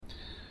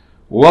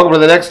Welcome to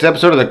the next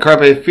episode of the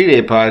Carpe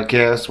Fide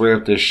podcast, where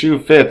if the shoe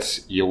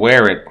fits, you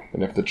wear it.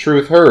 And if the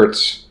truth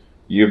hurts,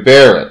 you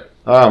bear it.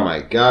 Oh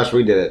my gosh,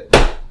 we did it.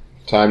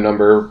 Time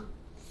number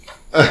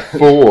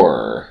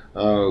 4.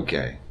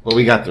 Okay. Well,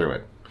 we got through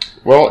it.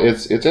 Well,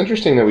 it's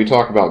interesting that we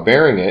talk about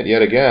bearing it.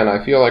 Yet again,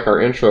 I feel like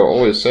our intro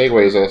always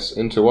segues us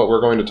into what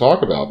we're going to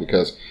talk about,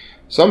 because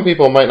some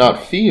people might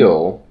not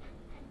feel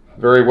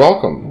very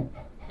welcome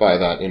by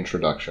that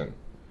introduction.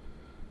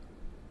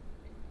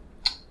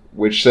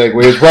 Which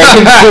segues right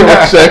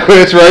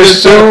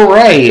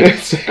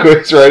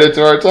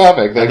into our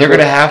topic. They're going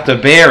to have to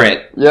bear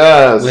it.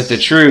 Yes. With the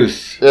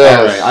truth. Yes.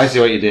 All right, I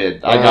see what you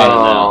did. I got it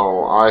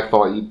now. I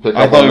thought you'd pick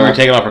up I thought on we were that.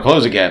 taking off our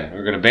clothes again. We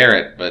were going to bear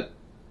it, but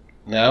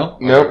no?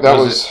 Nope, that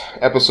was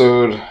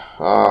episode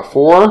 4. That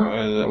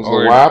was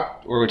a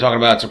lap. Were we talking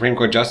about Supreme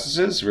Court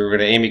justices? We were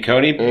going to Amy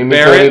Coney Amy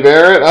Barrett?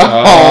 Barrett? Oh,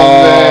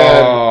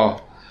 man.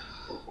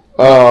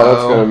 Oh,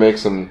 that's going to make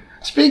some...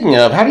 Speaking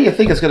of, how do you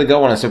think it's going to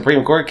go on a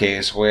Supreme Court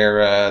case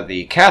where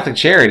the Catholic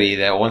charity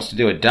that wants to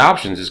do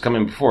adoptions is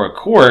coming before a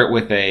court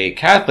with a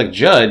Catholic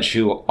judge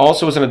who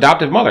also is an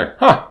adoptive mother?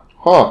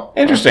 Huh.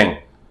 Interesting.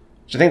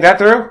 Did you think that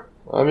through?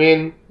 I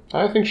mean,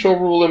 I think she'll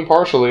rule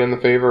impartially in the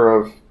favor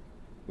of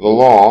the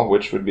law,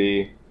 which would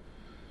be...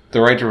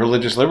 The right to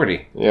religious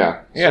liberty.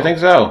 Yeah. Yeah, I think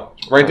so.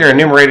 Right there,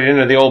 enumerated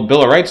into the old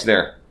Bill of Rights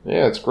there.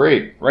 Yeah, it's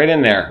great. Right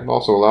in there. It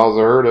also allows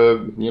her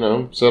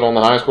to, sit on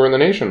the highest court in the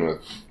nation with...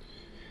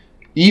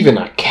 Even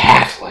a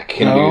Catholic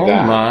can do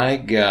that. Oh my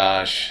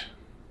gosh.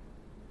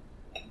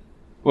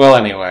 Well,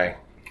 anyway.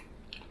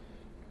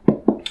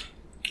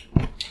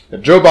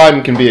 If Joe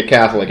Biden can be a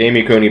Catholic,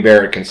 Amy Coney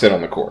Barrett can sit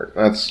on the court.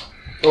 That's...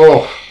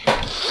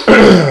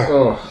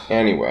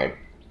 Anyway.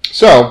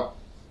 So,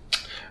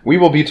 we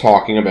will be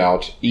talking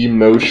about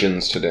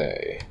emotions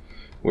today.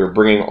 We're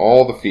bringing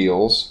all the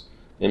feels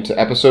into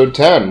episode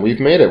 10.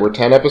 We've made it. We're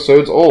 10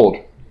 episodes old.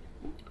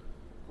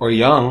 Or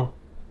young.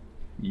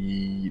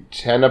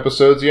 10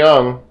 episodes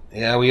young.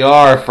 Yeah, we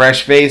are.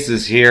 Fresh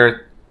faces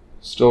here.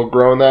 Still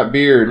growing that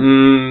beard.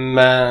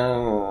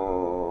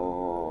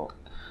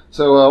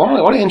 So, why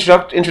don't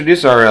you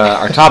introduce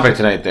our topic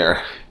tonight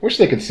there? Wish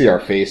they could see our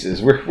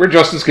faces. We're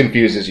just as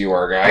confused as you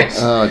are, guys.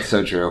 Oh, it's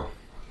so true.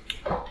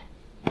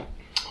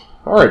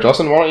 All right,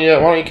 Justin, why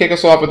don't you kick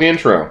us off with the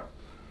intro?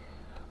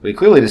 We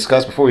clearly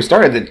discussed before we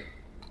started that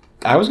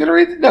I was going to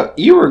read... No,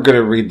 you were going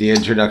to read the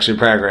introduction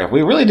paragraph.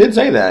 We really did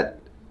say that.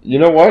 You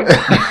know what?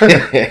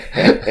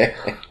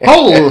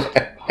 Oh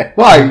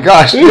my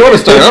gosh! You want to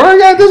start over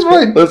again at this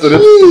point? Listen,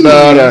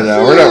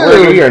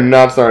 no. We are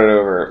not starting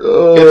over.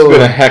 It's been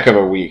a heck of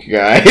a week,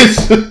 guys.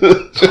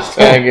 Just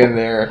hang in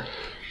there.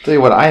 Tell you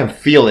what, I am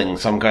feeling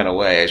some kind of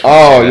way.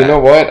 Oh, you know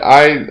what?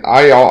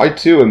 I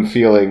too am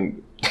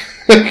feeling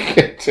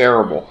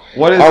terrible.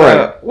 What is all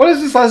right? What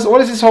is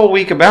this whole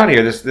week about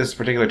here? This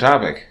particular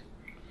topic.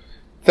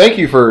 Thank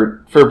you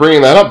for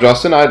bringing that up,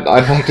 Justin. I'd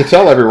like to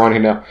tell everyone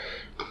here now.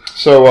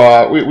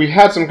 So we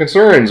had some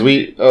concerns.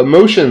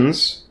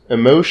 Emotions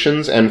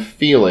and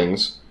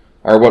feelings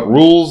are what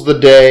rules the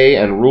day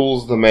and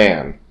rules the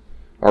man.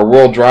 Our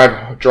world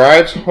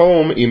drives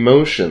home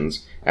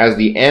emotions as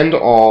the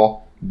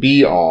end-all,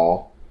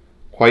 be-all,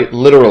 quite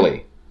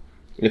literally.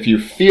 If you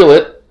feel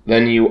it,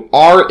 then you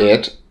are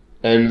it,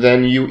 and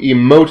then you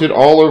emote it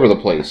all over the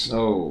place.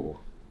 Oh.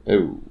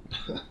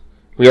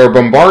 We are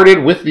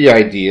bombarded with the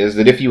ideas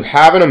that if you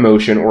have an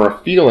emotion or a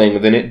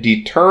feeling, then it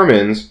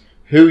determines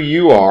who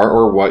you are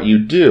or what you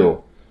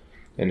do.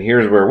 And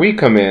here's where we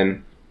come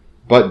in,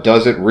 but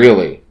does it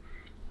really?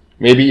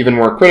 Maybe even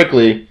more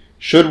critically,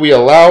 should we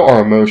allow our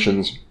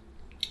emotions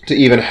to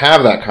even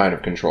have that kind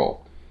of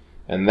control?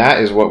 And that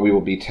is what we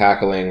will be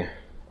tackling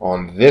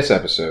on this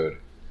episode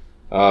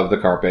of the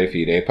Carpe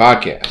Fide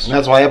podcast. And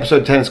that's why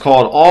episode 10 is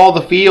called All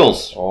the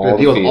Feels. We're going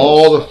to deal with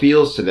all the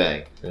feels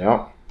today.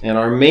 Yeah. And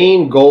our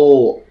main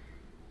goal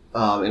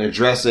in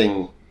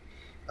addressing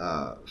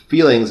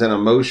feelings and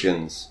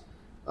emotions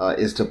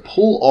is to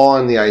pull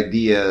on the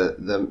idea,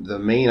 the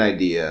main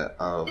idea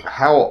of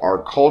how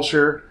our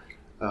culture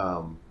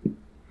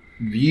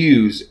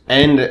views,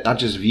 and not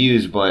just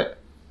views, but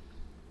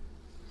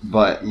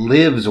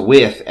lives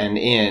with and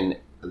in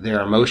their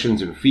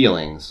emotions and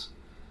feelings,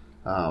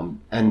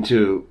 and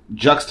to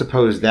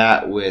juxtapose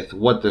that with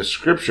what the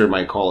scripture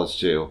might call us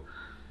to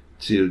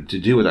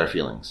do with our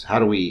feelings. How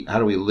do we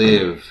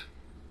live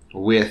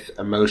with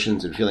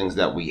emotions and feelings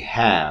that we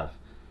have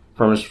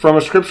from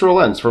a scriptural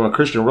lens, from a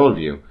Christian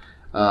worldview?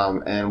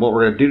 And what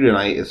we're going to do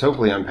tonight is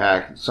hopefully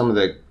unpack some of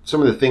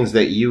the things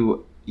that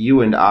you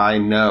and I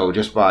know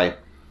just by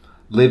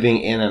living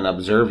in and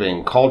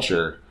observing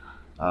culture,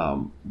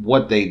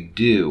 what they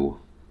do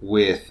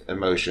with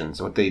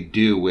emotions, what they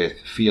do with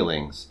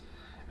feelings.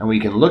 And we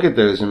can look at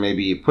those and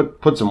maybe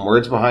put some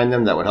words behind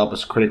them that would help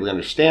us critically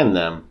understand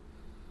them.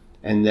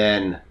 And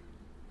then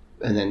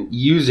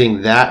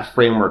using that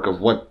framework of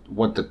what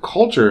the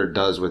culture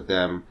does with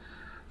them,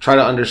 try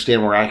to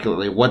understand more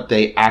accurately what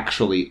they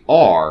actually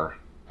are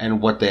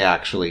and what they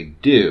actually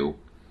do,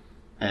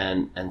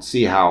 and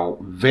see how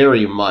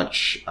very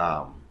much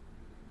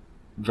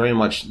very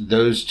much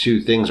those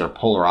two things are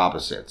polar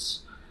opposites.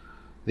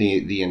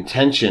 The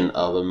intention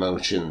of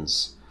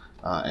emotions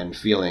and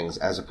feelings,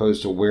 as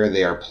opposed to where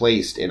they are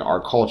placed in our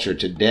culture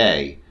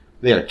today,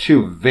 they are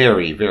two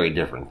very, very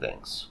different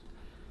things.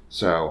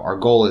 So our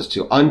goal is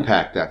to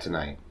unpack that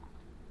tonight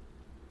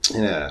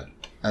in a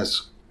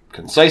as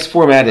concise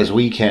format as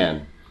we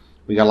can.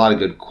 We got a lot of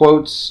good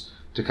quotes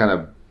to kind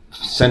of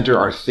center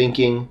our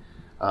thinking.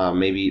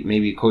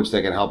 Maybe quotes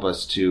that can help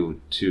us to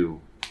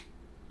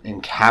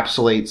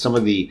encapsulate some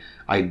of the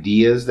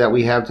ideas that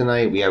we have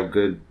tonight. We have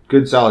good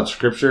solid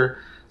scripture,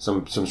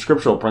 some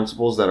scriptural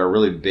principles that are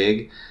really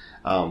big,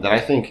 that I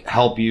think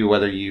help you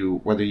whether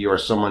you are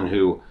someone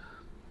who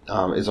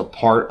is a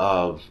part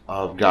of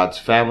God's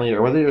family,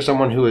 or whether you're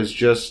someone who is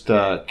just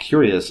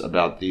curious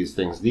about these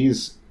things.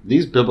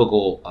 These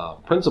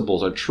biblical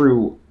principles are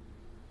true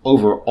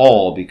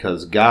overall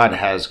because God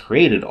has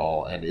created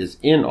all and is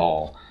in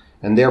all,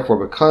 and therefore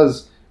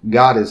because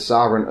God is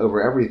sovereign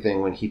over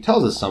everything, when he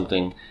tells us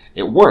something,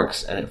 it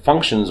works and it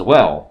functions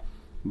well.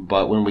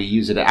 But when we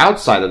use it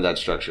outside of that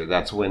structure,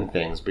 that's when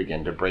things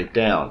begin to break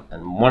down.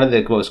 And one of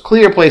the most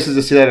clear places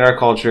to see that in our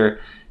culture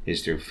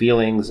is through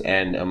feelings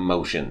and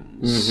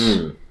emotions.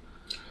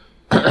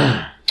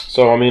 Mm-hmm.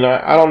 So, I mean,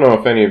 I don't know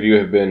if any of you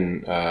have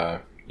been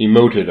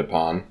emoted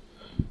upon.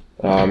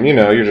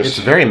 You're just...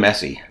 It's very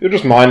messy. You're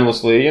just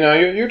mindlessly,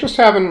 you're just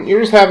having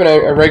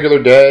a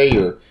regular day.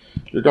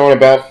 You're going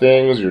about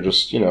things. You're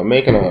just,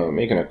 making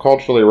a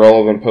culturally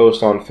relevant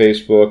post on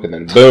Facebook, and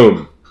then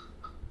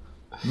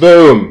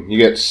boom, you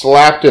get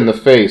slapped in the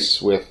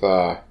face with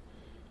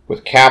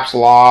caps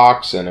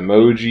locks and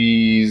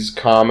emojis,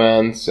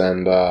 comments,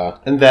 and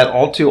that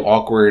all too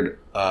awkward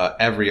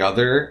every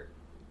other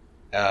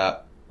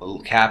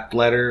cap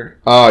letter.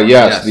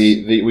 Yes.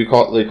 They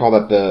call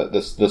that the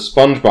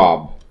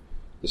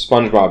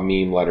SpongeBob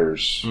meme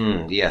letters.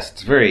 Yes,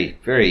 it's very,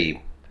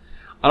 very.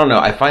 I don't know.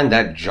 I find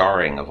that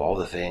jarring of all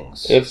the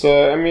things. It has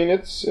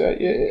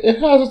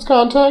its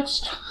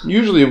context.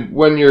 Usually,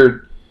 when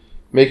you're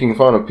making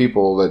fun of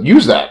people that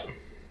use that,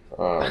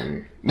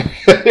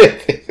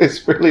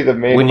 it's really the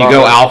main. When you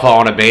go alpha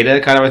on a beta,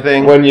 kind of a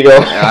thing. When you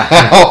go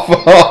alpha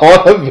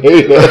on a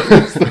beta,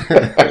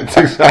 that's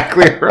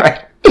exactly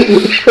right.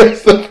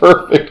 It's the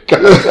perfect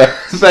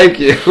context. Thank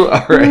you.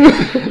 All right.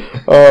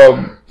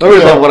 I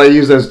always thought when I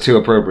use those two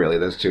appropriately,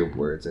 those two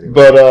words. Anyway.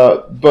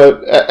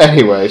 But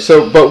anyway,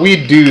 but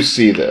we do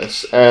see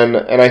this, and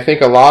I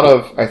think a lot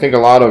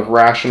of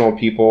rational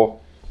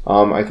people,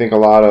 I think a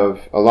lot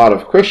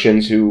of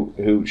Christians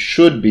who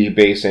should be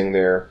basing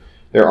their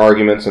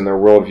arguments and their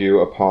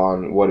worldview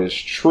upon what is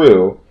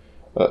true,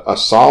 a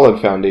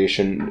solid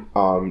foundation,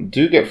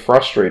 do get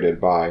frustrated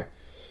by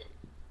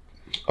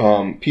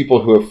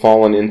people who have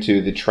fallen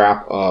into the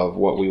trap of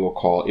what we will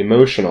call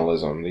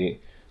emotionalism.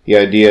 The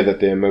idea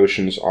that the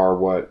emotions are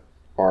what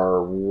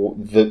are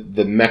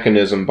the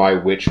mechanism by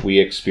which we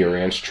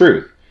experience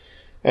truth.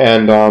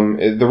 And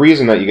the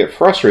reason that you get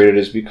frustrated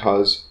is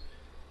because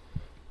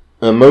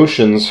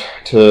emotions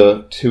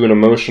to an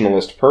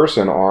emotionalist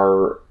person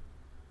are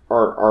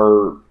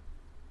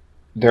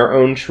their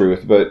own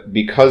truth, but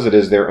because it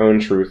is their own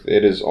truth,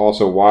 it is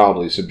also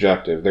wildly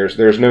subjective.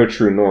 There's no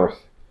true north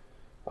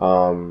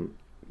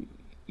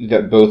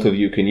that both of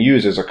you can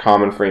use as a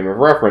common frame of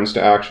reference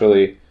to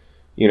actually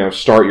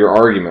start your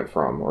argument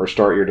from, or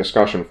start your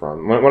discussion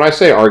from. When I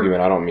say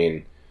argument, I don't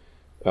mean,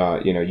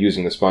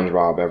 using the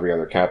SpongeBob every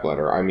other cap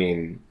letter. I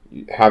mean,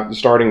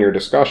 starting your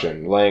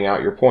discussion, laying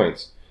out your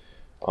points.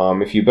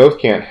 If you both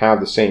can't have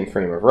the same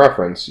frame of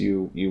reference,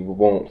 you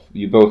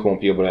both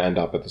won't be able to end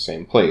up at the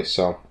same place.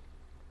 So,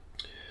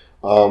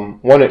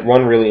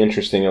 one really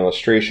interesting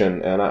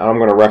illustration, and I'm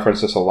going to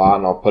reference this a lot,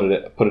 and I'll put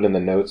it in the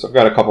notes. We've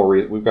got a couple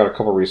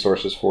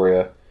resources for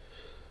you.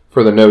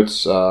 For the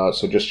notes, so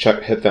just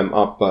hit them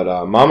up.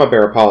 But Mama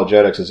Bear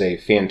Apologetics is a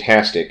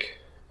fantastic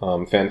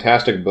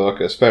book,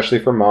 especially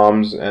for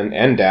moms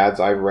and dads.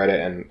 I've read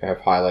it and have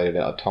highlighted it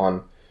a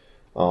ton.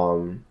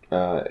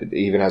 It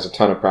even has a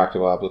ton of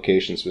practical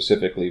applications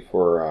specifically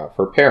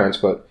for parents.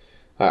 But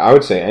I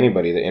would say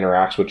anybody that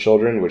interacts with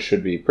children, which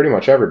should be pretty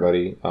much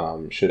everybody,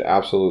 should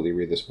absolutely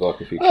read this book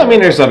if you can. Well, I mean,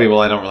 there's some people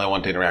I don't really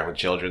want to interact with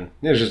children.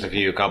 There's just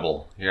a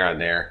couple here and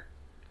there.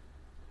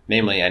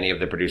 Namely, any of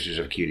the producers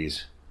of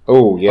Cuties.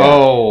 Oh, yeah.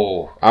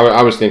 Oh.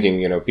 I was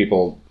thinking,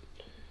 people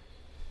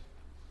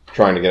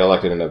trying to get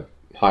elected into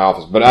high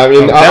office. But I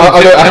mean...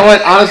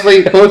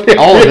 honestly,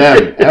 all of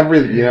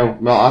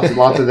them.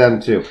 Lots of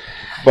them, too.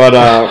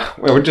 But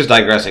we're just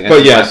digressing.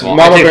 But yes,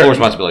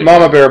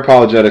 Mama Bear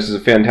Apologetics is a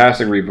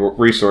fantastic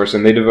resource,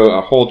 and they devote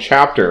a whole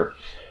chapter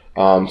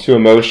to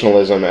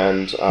emotionalism,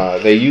 and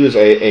they use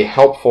a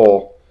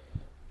helpful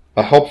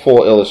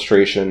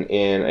illustration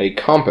in a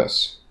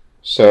compass.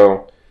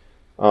 So...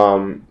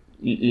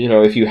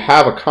 if you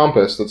have a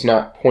compass that's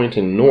not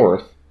pointing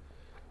north,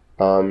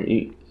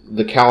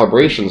 the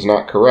calibration's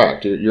not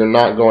correct. You're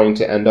not going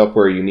to end up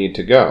where you need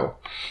to go.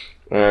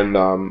 And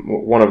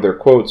one of their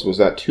quotes was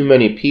that too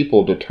many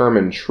people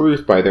determine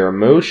truth by their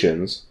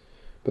emotions,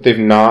 but they've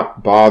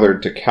not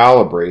bothered to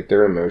calibrate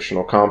their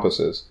emotional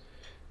compasses.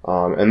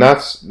 And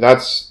that's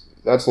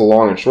the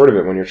long and short of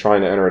it. When you're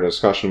trying to enter a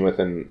discussion with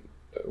an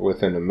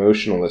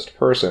emotionalist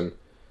person,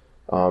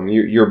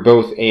 you're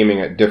both aiming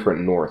at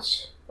different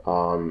norths,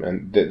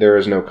 and there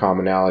is no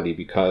commonality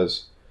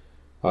because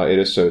it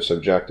is so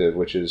subjective,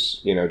 which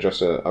is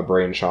just a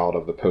brainchild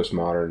of the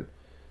postmodern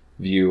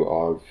view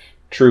of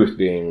truth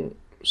being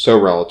so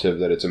relative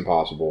that it's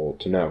impossible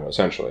to know,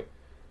 essentially.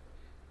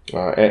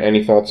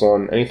 Any thoughts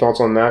on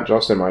that,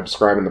 Justin? Am I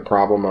describing the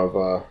problem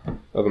of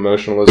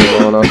emotionalism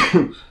well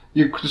enough?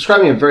 You're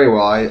describing it very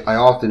well. I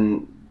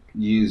often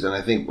use, and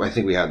I think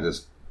we had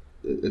this.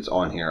 It's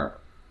on here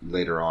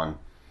later on,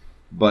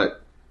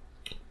 but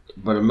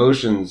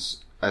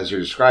emotions, as you're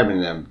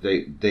describing them,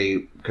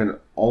 they can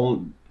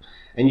own.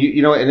 And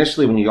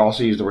initially when you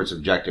also use the word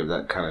subjective,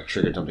 that kind of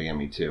triggered something in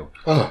me too.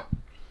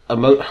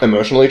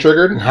 Emotionally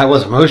triggered? I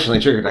was emotionally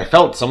triggered. I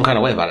felt some kind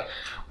of way about it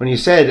when you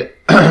said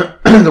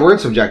the word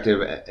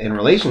subjective in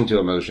relation to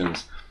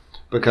emotions,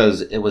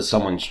 because it was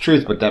someone's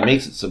truth, but that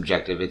makes it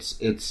subjective.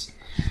 It's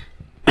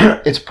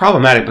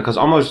problematic because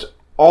almost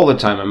all the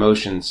time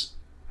emotions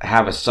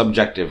have a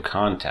subjective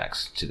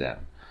context to them,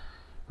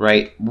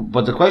 right?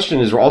 But the question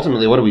is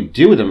ultimately, what do we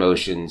do with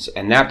emotions?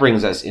 And that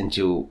brings us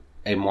into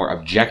a more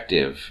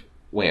objective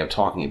way of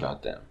talking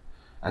about them,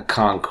 a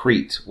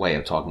concrete way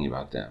of talking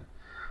about them.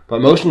 But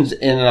emotions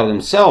in and of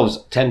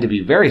themselves tend to be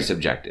very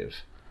subjective.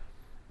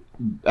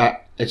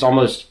 It's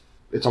almost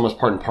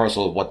part and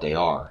parcel of what they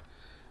are.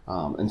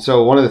 And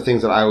so one of the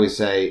things that I always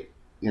say,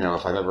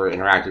 if I've ever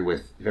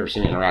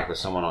seen me interact with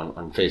someone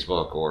on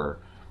Facebook, or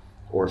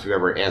if you've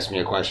ever asked me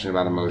a question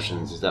about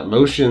emotions, is that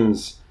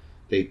emotions,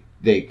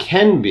 they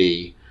can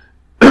be,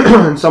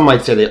 and some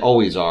might say they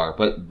always are,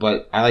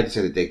 but I like to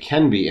say that they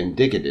can be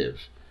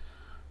indicative,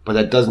 but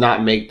that does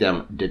not make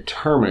them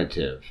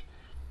determinative.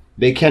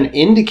 They can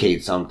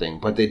indicate something,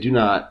 but they do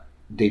not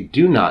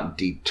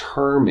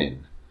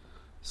determine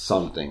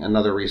something.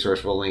 Another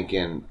resource we'll link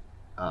in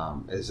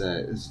it's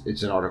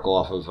an article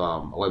off of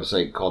a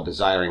website called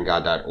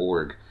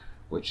desiringgod.org,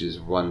 which is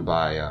run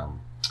by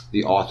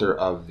the author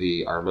of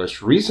our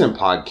most recent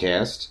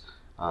podcast,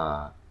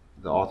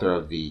 the author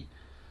of the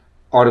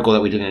article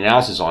that we did an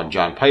analysis on,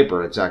 John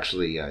Piper. It's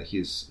actually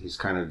he's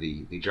kind of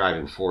the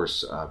driving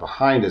force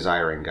behind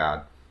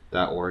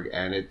desiringgod.org,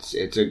 and it's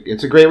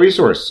a great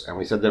resource. And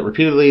we said that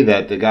repeatedly,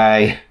 that the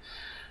guy,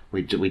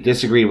 we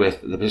disagreed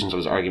with the positions of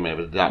his argument,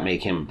 but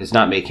does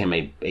not make him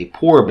a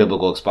poor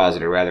biblical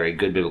expositor, rather a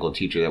good biblical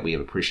teacher that we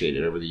have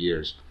appreciated over the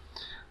years.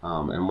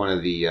 And one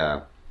of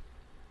the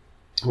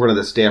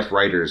staff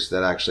writers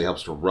that actually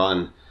helps to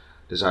run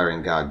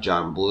Desiring God,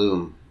 John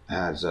Bloom,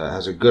 has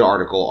a good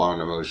article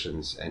on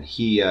emotions, and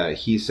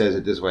he says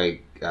it this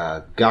way: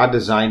 God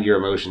designed your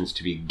emotions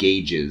to be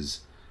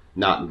gauges,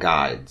 not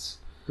guides.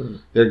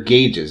 They're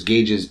gauges.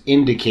 Gauges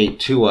indicate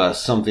to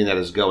us something that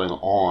is going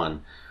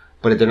on,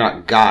 but they're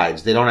not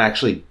guides. They don't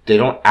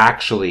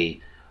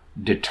actually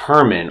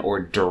determine or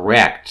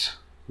direct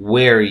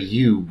where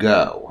you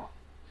go.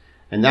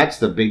 And that's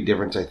the big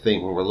difference, I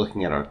think, when we're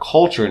looking at our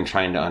culture and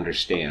trying to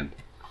understand.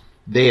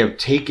 They have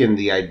taken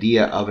the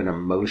idea of an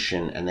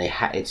emotion, and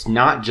it's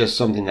not just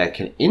something that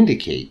can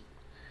indicate.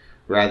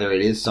 Rather,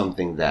 it is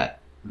something that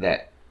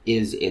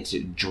is its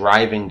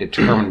driving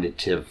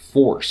determinative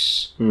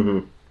force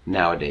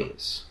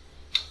nowadays.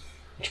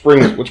 Which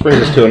brings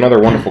us to another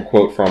wonderful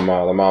quote from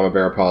the Mama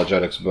Bear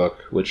Apologetics book,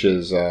 which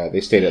is,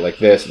 they state it like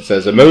this. It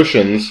says,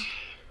 emotions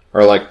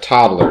are like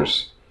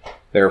toddlers.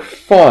 They're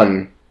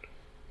fun,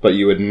 but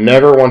you would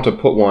never want to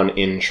put one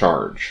in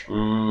charge.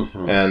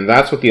 Mm-hmm. And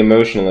that's what the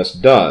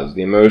emotionalist does.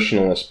 The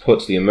emotionalist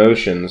puts the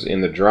emotions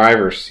in the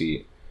driver's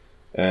seat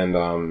and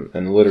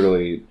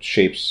literally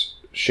shapes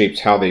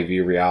how they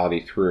view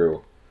reality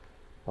through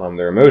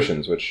their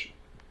emotions, which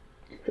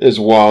is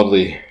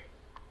wildly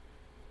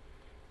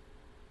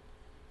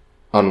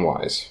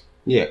unwise.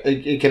 Yeah,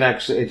 it can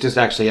actually. It just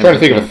actually. I'm trying to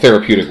think of a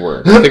therapeutic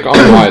word. I think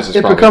unwise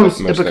is probably the most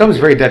it becomes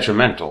very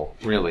detrimental,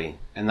 really,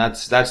 and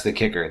that's the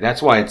kicker.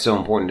 That's why it's so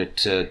important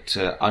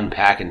to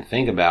unpack and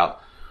think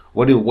about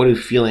what are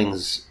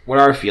feelings,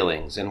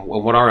 and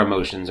what are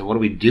emotions, and what do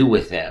we do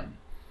with them.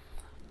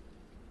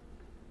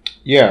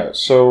 Yeah.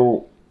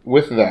 So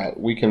with that,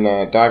 we can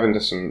dive into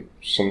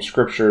some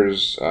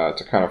scriptures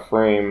to kind of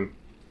frame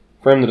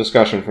the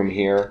discussion from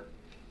here.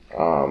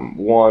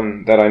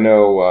 One that I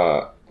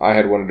know. I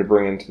had wanted to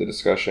bring into the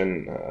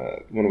discussion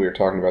when we were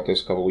talking about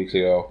this a couple weeks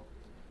ago.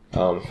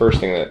 The first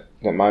thing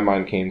that my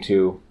mind came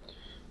to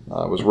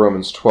was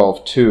Romans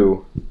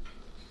 12:2,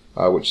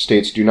 which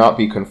states, "Do not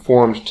be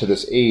conformed to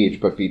this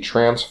age, but be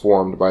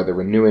transformed by the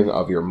renewing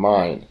of your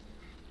mind,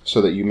 so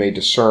that you may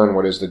discern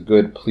what is the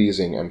good,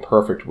 pleasing, and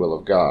perfect will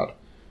of God."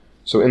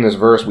 So in this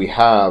verse, we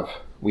have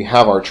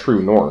our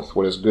true north,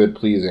 what is good,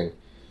 pleasing,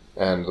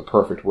 and the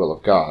perfect will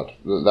of God.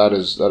 That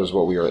is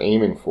what we are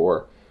aiming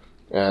for.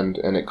 And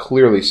it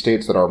clearly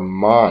states that our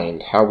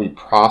mind, how we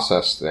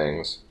process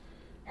things,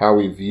 how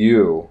we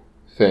view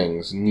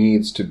things,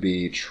 needs to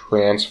be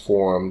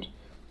transformed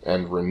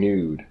and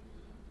renewed.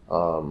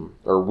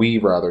 Or we,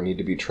 rather, need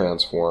to be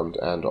transformed,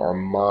 and our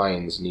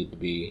minds need to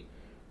be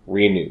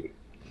renewed.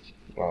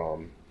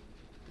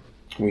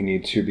 We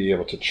need to be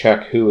able to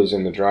check who is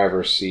in the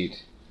driver's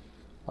seat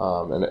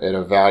and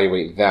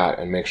evaluate that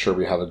and make sure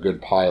we have a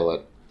good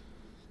pilot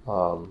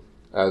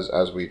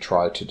as we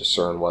try to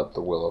discern what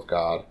the will of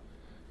God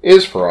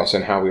is for us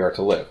and how we are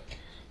to live.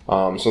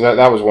 So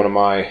that was one of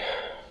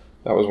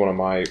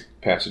my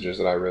passages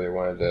that I really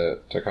wanted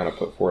to kind of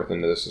put forth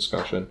into this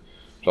discussion.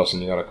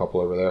 Justin, you got a couple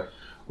over there.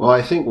 Well,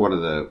 I think one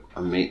of the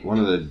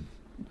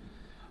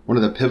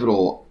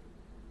pivotal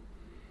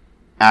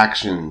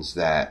actions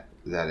that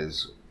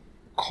is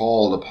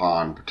called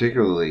upon,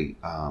 particularly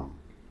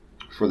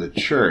for the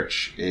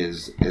church,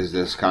 is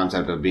this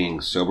concept of being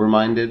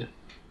sober-minded.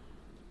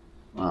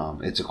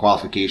 It's a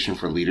qualification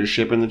for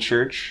leadership in the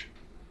church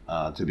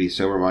to be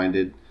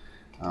sober-minded,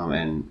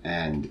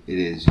 and it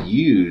is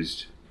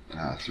used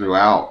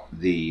throughout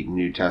the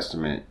New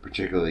Testament,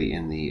 particularly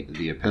in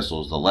the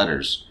epistles, the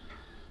letters,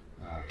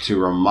 to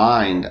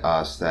remind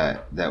us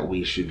that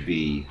we should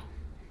be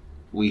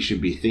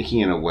thinking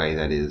in a way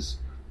that is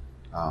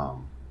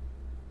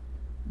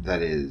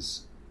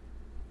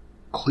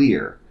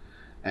clear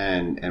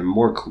and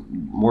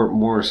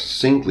more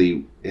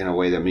succinctly, in a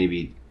way that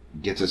maybe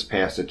gets us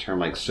past a term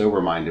like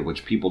sober-minded,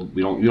 which we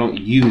don't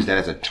use that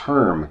as a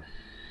term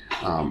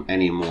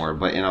anymore,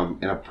 but in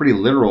a pretty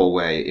literal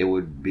way, it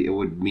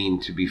would mean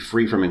to be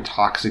free from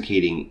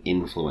intoxicating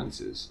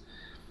influences,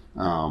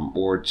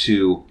 or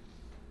to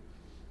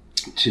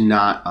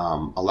not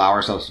allow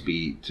ourselves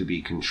to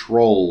be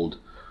controlled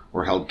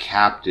or held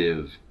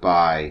captive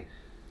by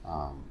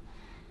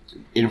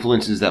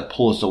influences that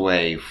pull us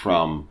away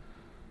from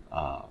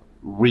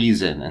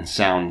reason and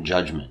sound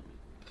judgment.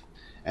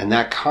 And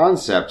that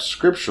concept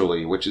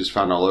scripturally, which is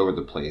found all over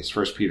the place,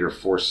 1 Peter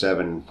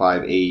 4:7,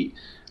 5:8,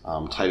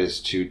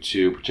 Titus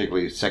 2:2,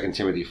 particularly 2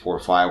 Timothy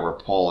 4:5, where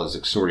Paul is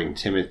exhorting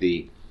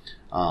Timothy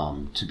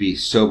to be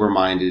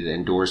sober-minded,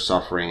 endure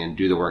suffering, and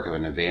do the work of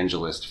an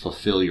evangelist,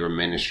 fulfill your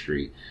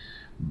ministry.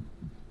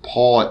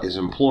 Paul is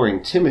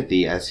imploring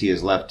Timothy, as he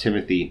has left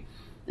Timothy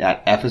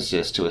at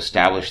Ephesus to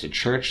establish the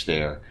church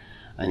there,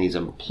 and he's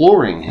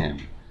imploring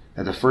him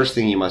that the first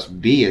thing he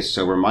must be is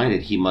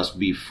sober-minded. He must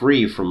be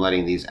free from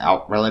letting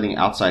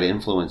outside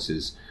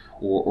influences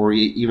or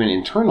even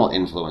internal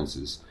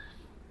influences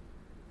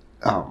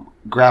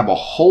grab a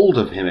hold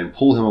of him and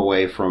pull him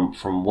away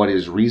from what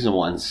is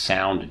reasonable and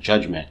sound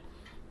judgment.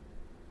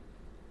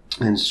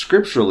 And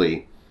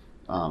scripturally,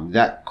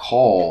 that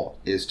call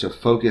is to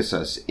focus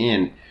us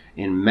in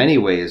many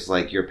ways,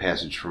 like your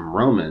passage from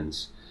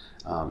Romans,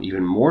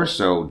 even more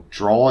so,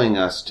 drawing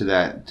us to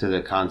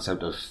the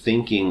concept of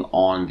thinking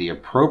on the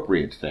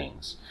appropriate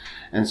things.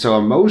 And so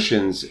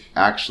emotions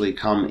actually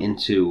come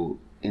into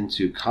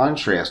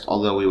contrast,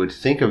 although we would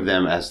think of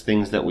them as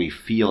things that we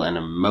feel and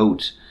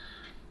emote.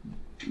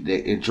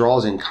 It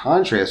draws in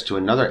contrast to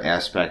another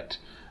aspect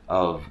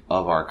of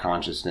our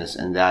consciousness,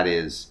 and that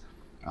is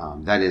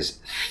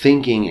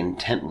thinking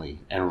intently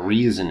and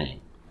reasoning.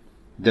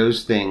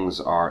 Those things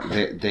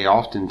they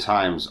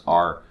oftentimes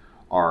are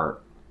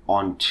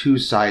on two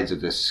sides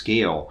of the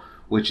scale,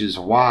 which is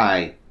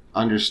why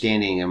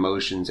understanding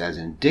emotions as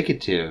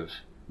indicative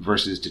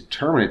versus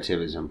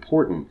determinative is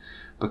important,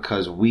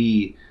 because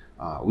we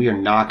are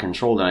not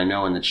controlled. And I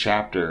know in the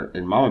chapter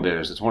in Mama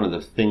Bears, it's one of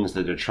the things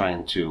that they're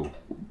trying to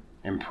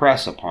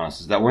impress upon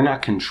us, is that we're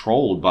not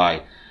controlled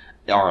by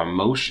our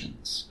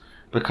emotions,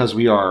 because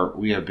we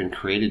have been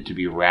created to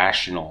be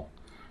rational,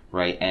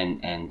 right,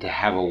 and to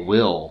have a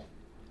will,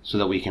 so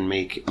that we can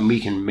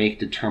make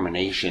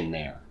determination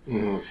there.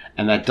 Mm-hmm.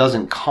 And that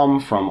doesn't come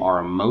from our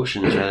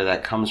emotions, rather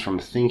that comes from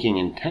thinking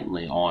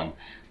intently on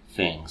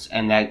things,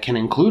 and that can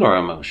include our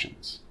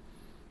emotions.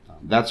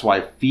 That's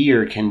why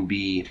fear can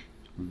be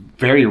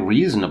very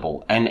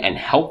reasonable and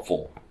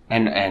helpful,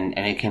 and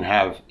it can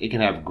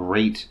have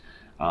great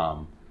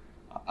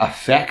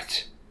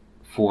effect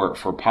for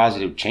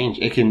positive change.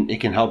 It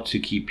can help to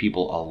keep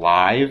people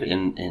alive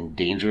in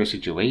dangerous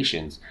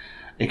situations.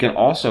 It can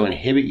also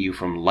inhibit you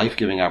from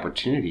life-giving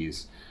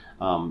opportunities.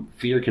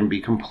 Fear can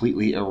be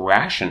completely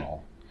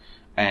irrational,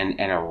 and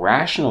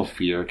irrational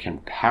fear can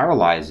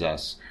paralyze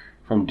us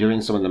from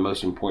doing some of the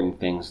most important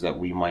things that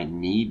we might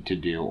need to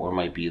do or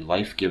might be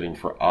life-giving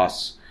for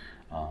us.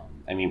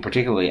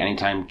 Particularly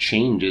anytime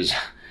change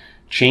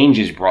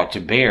is brought to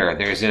bear,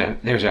 there's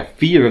a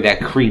fear that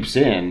creeps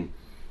in,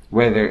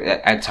 whether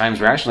at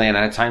times rationally and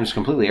at times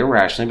completely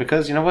irrationally,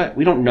 because you know what?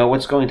 We don't know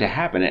what's going to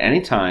happen. At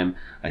any time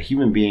a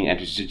human being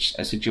enters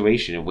a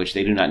situation in which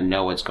they do not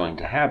know what's going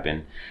to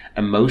happen,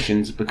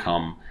 emotions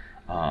become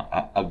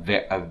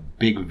a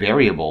big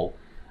variable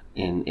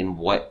in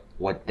what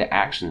the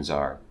actions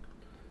are,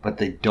 but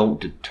they don't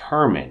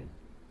determine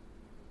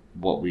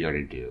what we are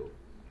to do.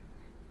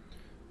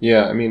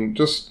 Yeah,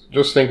 just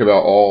think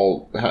about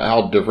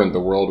how different the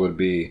world would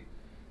be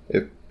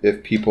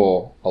if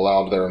people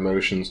allowed their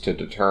emotions to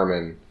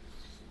determine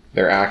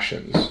their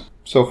actions.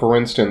 So, for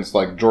instance,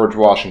 like George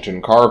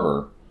Washington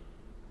Carver,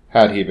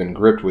 had he been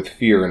gripped with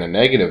fear in a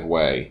negative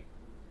way,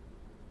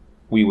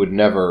 we would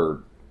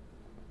never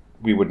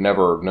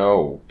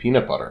know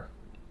peanut butter.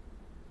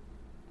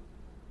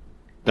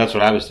 That's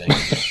what I was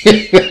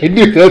thinking. I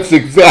knew that's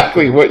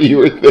exactly what you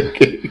were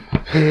thinking.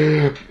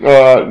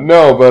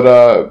 No, but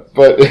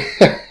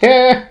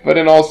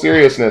in all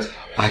seriousness,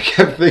 I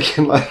kept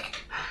thinking,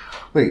 like,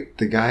 wait,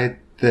 the guy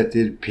that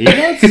did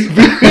Peanuts?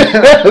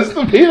 That's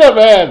the Peanut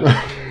Man.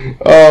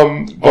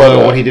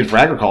 Although what he did for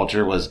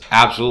agriculture was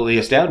absolutely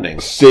astounding.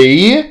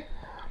 See?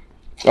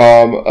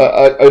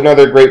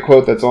 Another great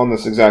quote that's on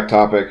this exact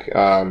topic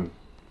from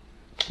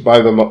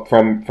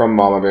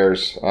Mama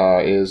Bears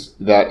is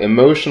that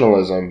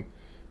emotionalism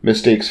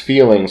mistakes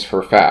feelings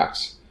for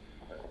facts,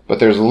 but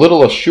there's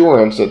little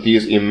assurance that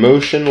these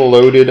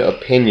emotion-loaded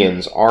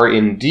opinions are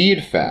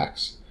indeed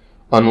facts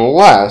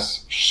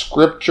unless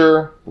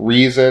scripture,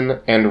 reason,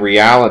 and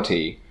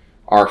reality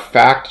are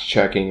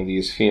fact-checking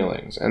these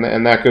feelings.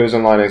 And that goes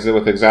in line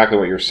with exactly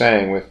what you're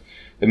saying, with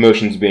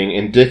emotions being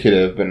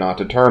indicative but not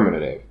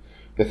determinative.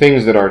 The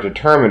things that are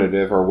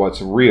determinative are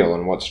what's real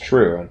and what's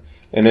true.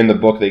 And in the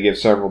book they give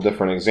several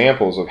different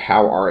examples of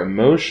how our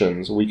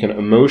emotions, we can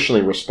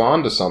emotionally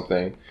respond to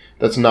something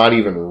that's not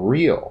even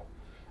real.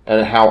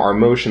 And how our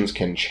emotions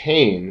can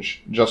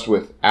change just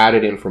with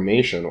added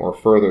information or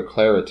further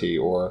clarity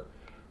or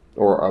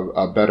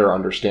a better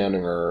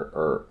understanding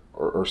or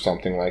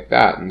something like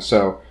that. And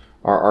so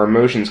our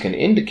emotions can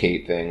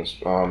indicate things,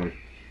 but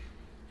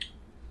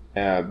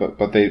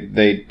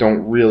they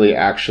don't really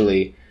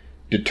actually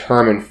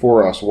determine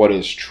for us what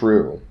is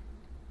true.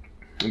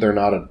 They're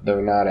not a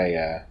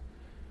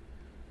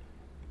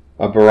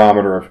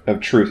barometer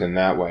of truth in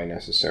that way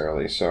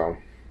necessarily. So,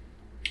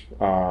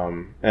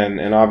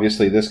 and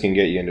obviously this can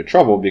get you into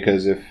trouble,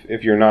 because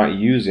if you're not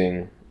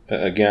using,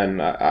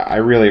 again, I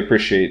really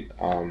appreciate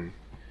the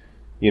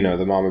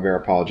Mama Bear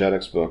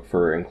Apologetics book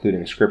for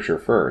including scripture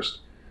first.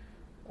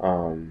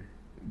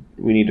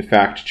 We need to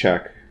fact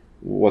check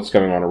what's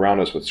going on around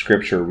us with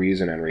scripture,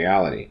 reason, and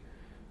reality.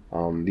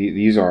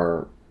 These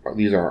are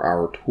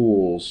our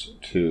tools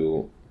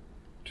to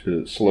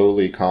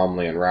slowly,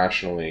 calmly, and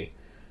rationally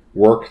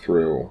work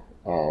through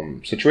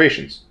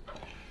situations.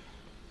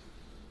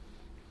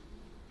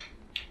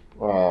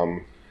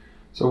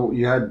 So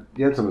you had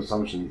some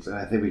assumptions, and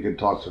I think we could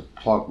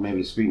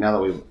speak now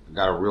that we've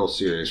got a real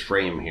serious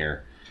frame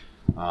here,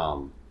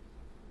 for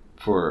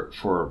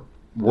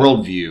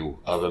worldview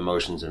of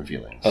emotions and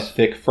feelings. A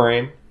thick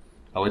frame.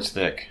 Oh, it's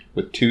thick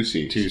with 2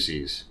 C's. 2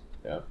 C's.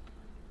 Yeah.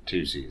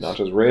 2 C's. Not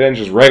just red and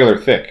just regular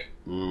thick.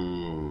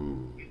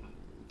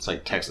 It's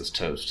like Texas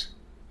toast.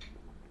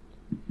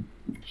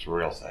 It's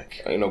real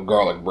thick. Ain't no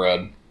garlic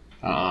bread.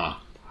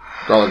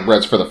 Garlic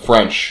bread's for the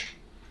French.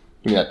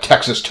 You got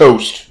Texas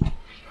toast.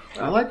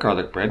 I like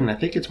garlic bread, and I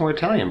think it's more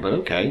Italian, but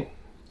okay.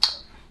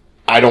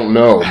 I don't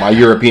know my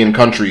European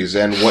countries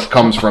and what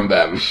comes from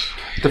them.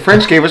 The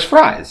French gave us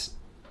fries.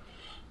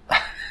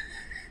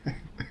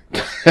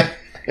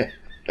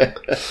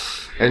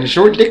 And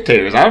short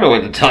dictators. I don't know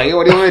what to tell you.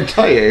 What do you want me to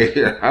tell you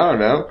here? I don't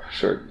know.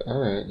 Sure.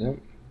 All right. Yep.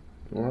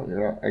 Well,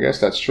 yeah, I guess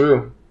that's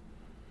true.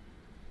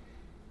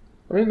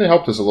 I mean, they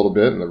helped us a little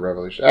bit in the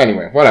revolution.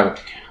 Anyway, whatever.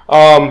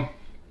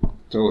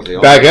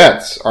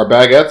 Baguettes. Are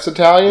baguettes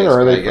Italian, or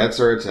are they baguettes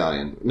are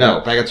Italian?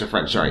 No, baguettes are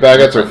French. Sorry,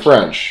 baguettes are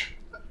French.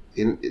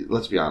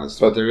 Let's be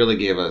honest. What they really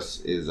gave us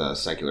is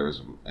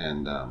secularism,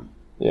 and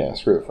yeah,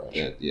 screw the French.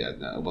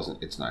 No, it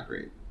wasn't. It's not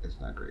great. It's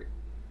not great.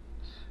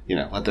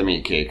 Let them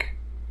eat cake.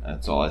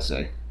 That's all I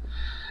say.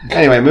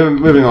 Anyway,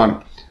 moving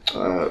on.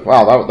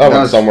 Wow, that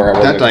went somewhere.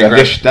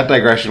 That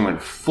digression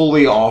went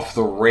fully off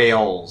the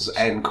rails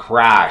and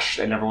crashed,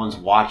 and everyone's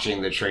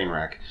watching the train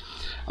wreck.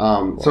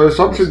 So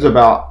assumptions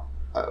about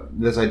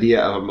this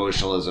idea of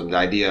emotionalism, the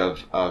idea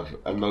of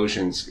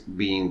emotions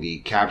being the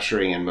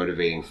capturing and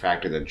motivating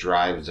factor that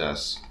drives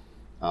us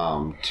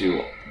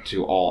to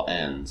all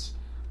ends.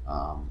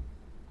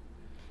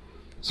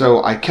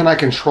 So I cannot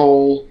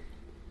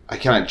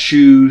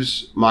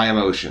choose my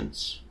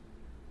emotions.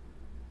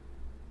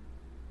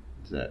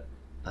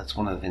 That's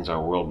one of the things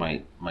our world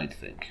might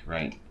think,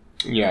 right?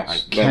 Yes. I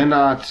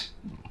cannot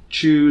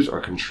choose or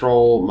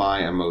control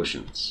my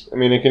emotions. I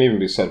mean, it can even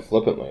be said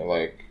flippantly,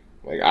 like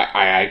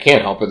I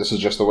can't help it. This is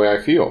just the way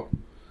I feel,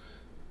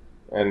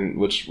 and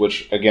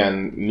which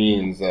again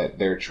means that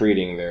they're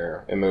treating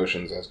their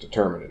emotions as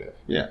determinative.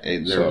 Yeah,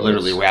 they're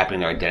literally wrapping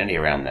their identity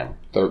around them.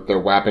 They're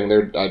wrapping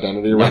their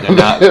identity around them.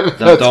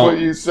 That's what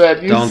you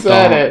said. You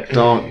said it.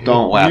 Don't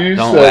wrap.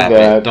 Don't wrap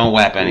it. Don't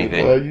wrap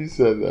anything. You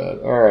said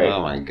that. All right.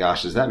 Oh my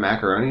gosh, is that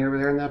macaroni over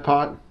there in that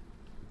pot?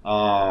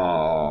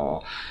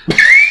 Oh.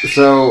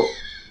 So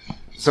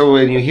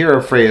when you hear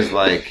a phrase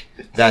like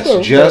 "that's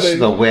so just funny.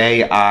 The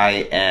way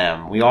I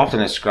am," we often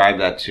ascribe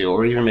that to,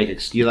 or even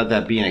you let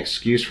that be an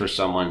excuse for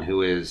someone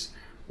who is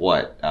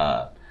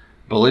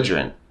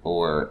belligerent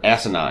or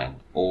asinine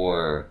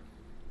or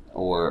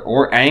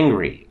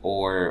angry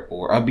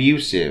or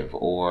abusive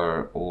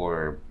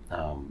or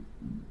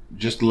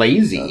just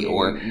lazy,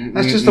 or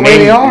that's just the way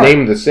they are.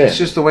 Name the sin. It's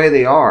just the way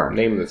they are.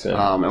 Name the sin.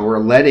 And we're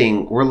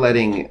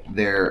letting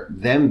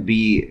them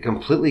be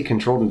completely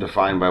controlled and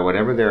defined by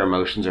whatever their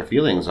emotions or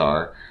feelings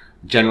are,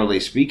 generally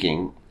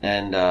speaking,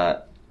 and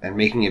and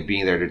making it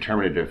being their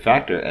determinative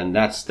factor, and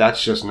that's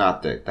just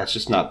not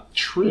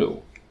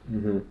true.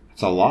 Mm-hmm.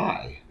 It's a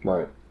lie.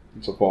 Right.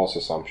 It's a false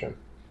assumption.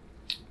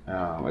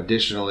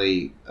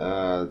 Additionally,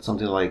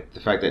 something like the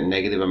fact that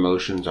negative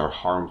emotions are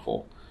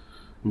harmful,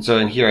 and so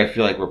in here I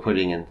feel like we're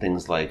putting in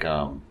things like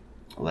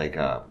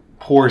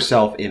poor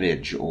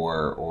self-image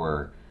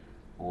or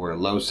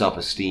low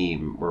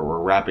self-esteem. Where we're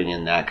wrapping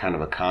in that kind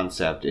of a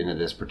concept into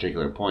this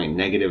particular point.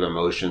 Negative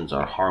emotions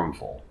are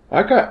harmful.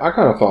 I kind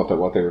of thought that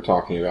what they were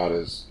talking about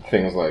is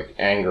things like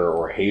anger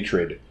or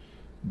hatred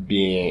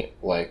being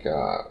like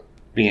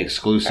being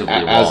exclusively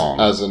wrong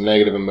as a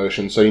negative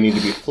emotion. So you need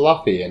to be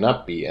fluffy and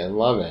upbeat and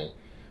loving.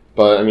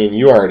 But I mean,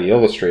 you already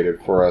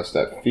illustrated for us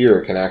that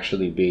fear can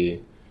actually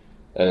be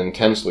an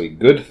intensely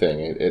good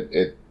thing.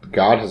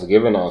 God has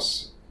given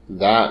us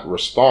that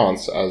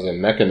response as a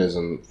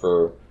mechanism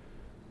for,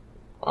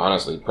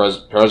 honestly,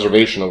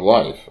 preservation of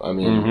life. I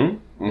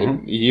mean,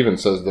 he even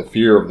says the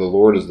fear of the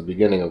Lord is the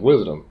beginning of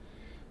wisdom,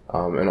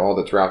 and all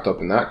that's wrapped up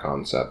in that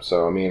concept.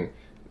 So, I mean,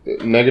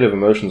 negative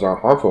emotions are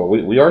harmful.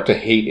 We are to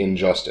hate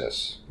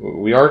injustice.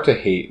 We are to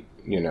hate,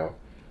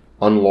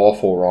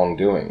 unlawful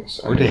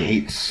wrongdoings. We're to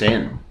hate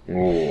sin.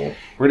 Ooh.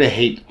 We're to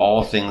hate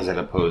all things that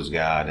oppose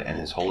God and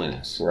His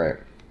holiness. Right.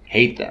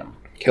 Hate them.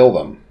 Kill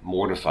them.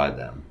 Mortify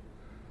them.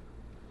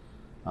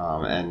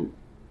 And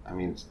I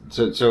mean,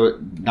 so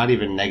not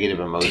even negative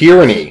emotions.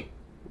 Tyranny.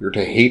 You're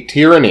to hate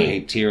tyranny.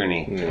 Hate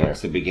tyranny. Yeah.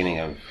 That's the beginning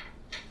of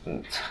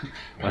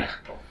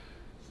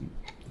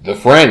the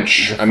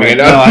French. I mean,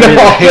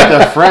 hate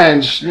the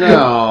French.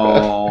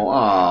 No.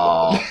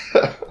 Oh.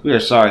 We are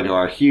sorry to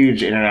our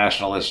huge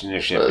international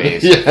listenership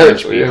base.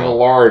 Yes, we have a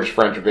large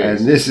French base.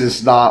 And this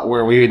is not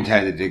where we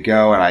intended to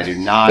go, and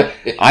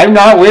I'm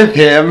not with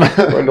him.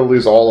 We're going to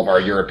lose all of our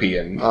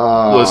European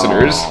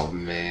listeners. Oh,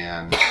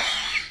 man.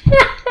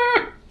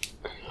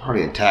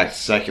 Already attacked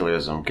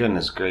secularism.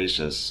 Goodness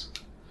gracious.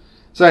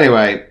 So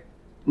anyway,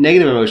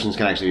 negative emotions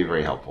can actually be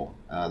very helpful.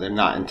 They're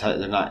not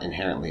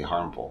inherently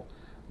harmful.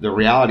 The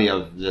reality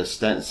of the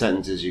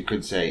sentence is you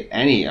could say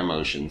any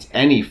emotions,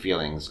 any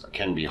feelings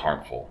can be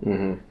harmful,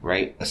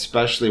 right?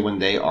 Especially when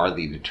they are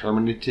the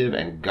determinative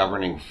and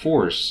governing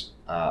force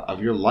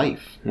of your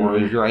life or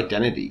of your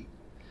identity.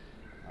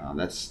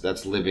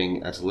 That's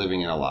living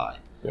in a lie.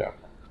 Yeah.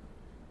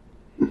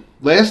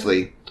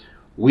 Lastly,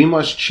 we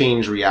must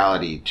change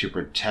reality to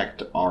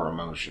protect our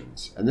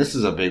emotions. And this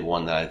is a big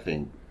one that I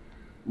think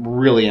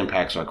really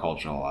impacts our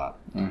culture a lot.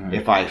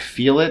 If I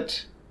feel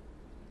it,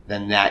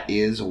 then that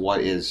is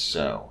what is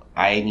so.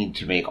 I need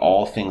to make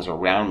all things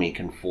around me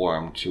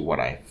conform to what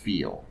I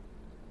feel.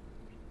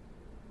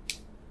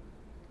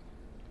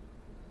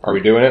 Are we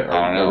doing it?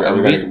 I don't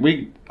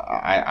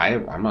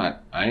know.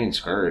 I ain't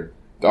scared.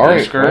 All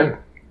right. Scared?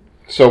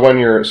 So when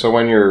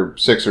your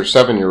 6 or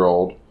 7 year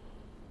old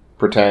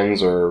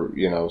pretends or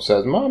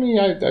says, "Mommy,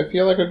 I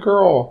feel like a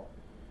girl,"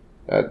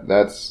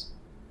 that's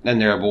and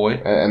they're a boy.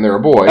 And they're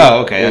a boy.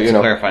 Oh, okay. That's a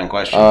clarifying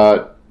question.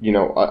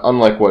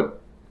 Unlike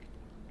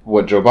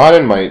what Joe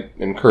Biden might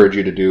encourage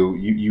you to do,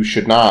 you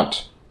should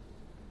not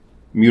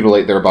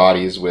mutilate their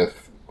bodies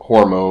with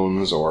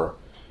hormones or,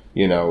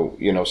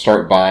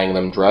 start buying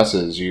them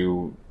dresses.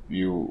 You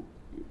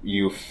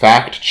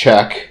fact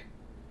check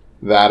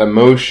that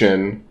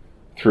emotion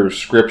through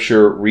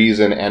scripture,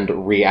 reason,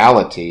 and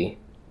reality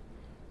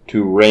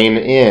to rein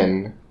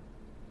in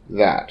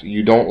that.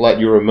 You don't let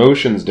your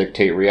emotions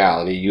dictate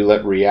reality. You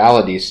let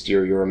reality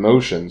steer your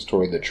emotions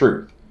toward the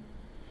truth.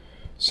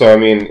 So, I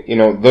mean,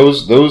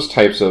 those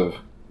types of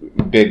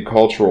big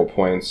cultural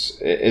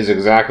points is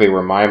exactly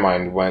where my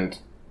mind went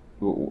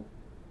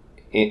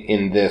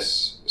in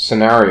this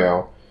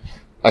scenario.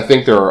 I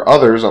think there are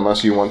others,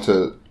 unless you want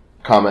to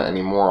comment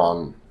any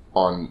more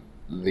on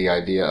the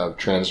idea of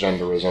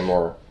transgenderism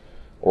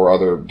or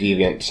other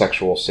deviant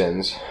sexual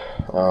sins.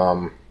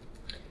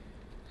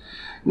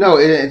 No,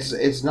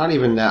 it's not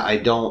even that I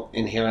don't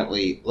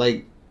inherently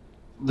like.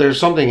 There's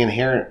something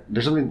inherent.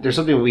 There's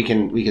something we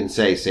can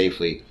say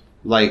safely.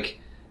 Like,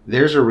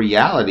 there's a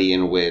reality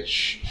in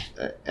which,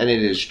 and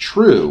it is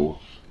true,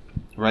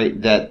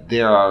 right, that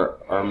there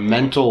are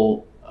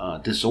mental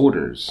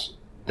disorders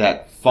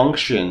that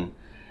function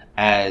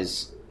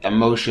as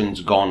emotions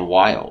gone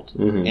wild,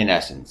 in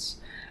essence,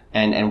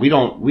 and we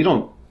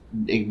don't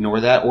ignore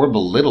that or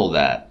belittle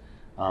that.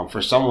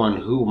 For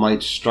someone who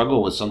might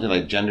struggle with something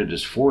like gender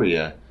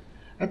dysphoria,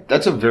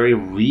 that's a very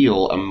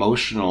real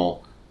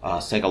emotional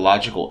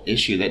psychological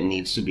issue that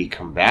needs to be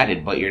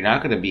combated, but you're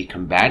not going to be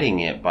combating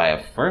it by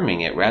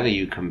affirming it. Rather,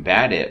 you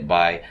combat it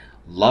by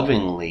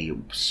lovingly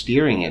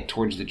steering it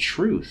towards the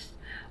truth,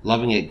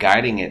 loving it,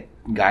 guiding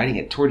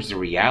it towards the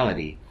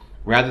reality,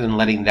 rather than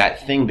letting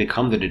that thing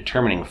become the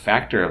determining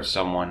factor of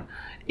someone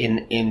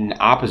in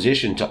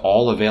opposition to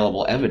all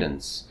available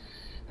evidence.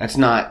 That's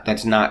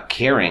not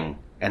caring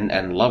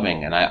and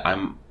loving, and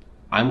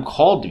I'm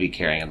called to be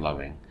caring and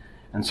loving.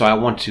 And so I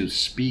want to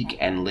speak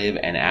and live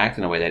and act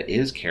in a way that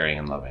is caring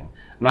and loving.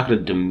 I'm not going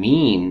to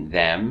demean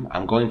them.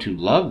 I'm going to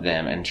love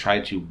them and try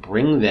to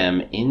bring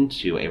them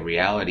into a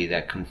reality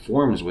that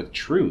conforms with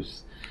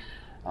truth.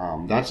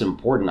 That's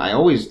important.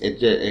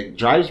 It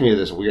drives me to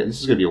this weird. This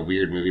is going to be a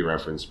weird movie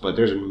reference, but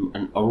there's a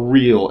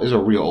real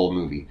old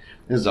movie.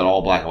 This is an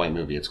all black and white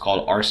movie. It's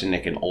called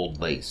Arsenic and Old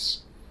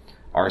Lace.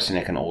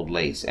 Arsenic and Old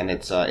Lace, and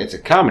it's a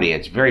comedy.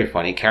 It's very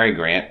funny. Cary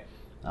Grant,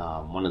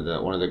 one of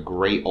the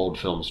great old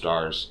film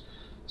stars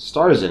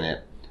in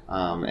it,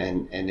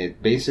 and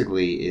it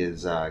basically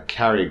is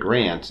Cary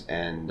Grant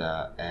and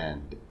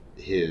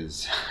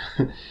his.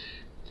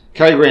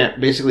 Cary Grant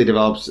basically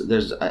develops.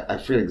 I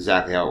forget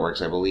exactly how it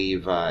works. I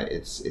believe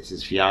it's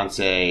his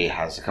fiance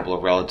has a couple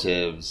of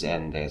relatives,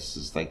 and this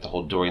is like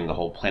during the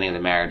whole planning of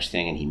the marriage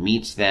thing, and he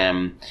meets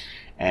them,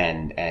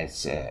 and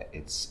it's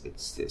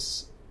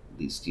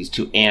these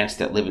two aunts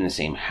that live in the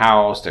same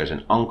house. There's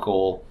an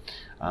uncle,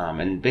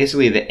 and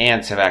basically the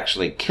aunts have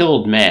actually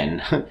killed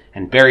men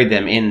and buried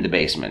them in the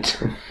basement.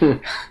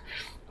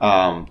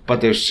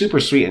 But they're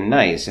super sweet and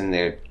nice, and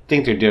they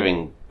think they're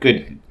doing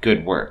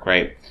good work,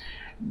 right?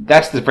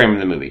 That's the frame of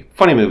the movie.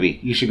 Funny movie.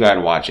 You should go out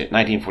and watch it.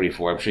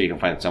 1944. I'm sure you can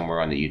find it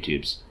somewhere on the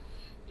YouTubes.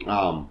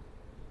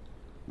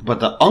 But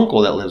the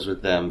uncle that lives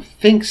with them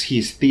thinks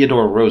he's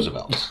Theodore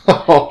Roosevelt.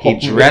 He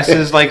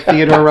dresses like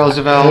Theodore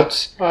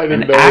Roosevelt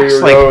and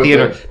acts like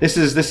Theodore. This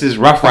is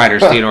Rough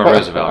Riders Theodore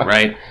Roosevelt,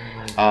 right?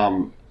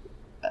 And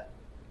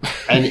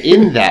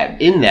in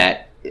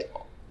that,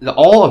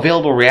 all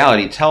available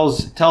reality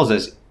tells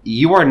us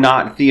you are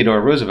not Theodore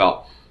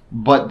Roosevelt.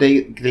 But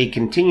they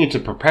continue to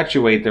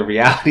perpetuate the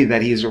reality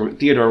that he's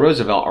Theodore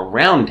Roosevelt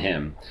around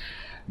him.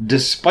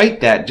 Despite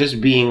that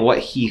just being what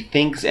he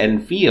thinks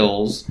and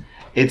feels,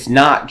 it's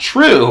not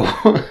true.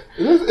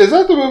 Is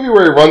that the movie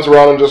where he runs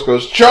around and just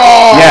goes,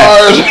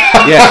 "Charge!"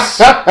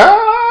 Yes.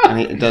 And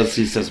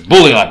he says,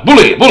 "Bully on,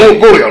 bully, bully,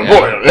 bully on,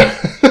 bully on."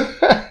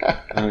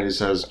 And he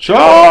says,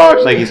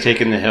 "Charge!" Like he's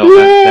taking the hill.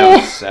 That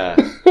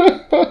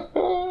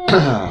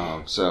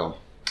was so...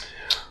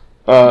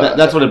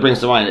 that's what it brings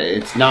to mind.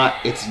 It's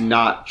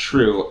not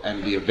true,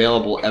 and the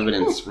available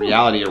evidence,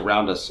 reality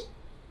around us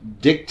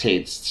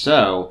dictates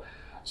so.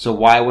 So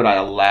why would I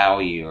allow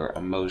your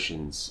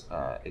emotions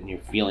and your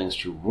feelings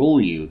to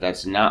rule you?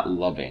 That's not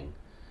loving.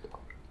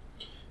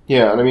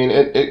 Yeah, and I mean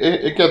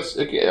it gets.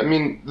 I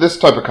mean, this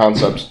type of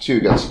concept too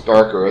gets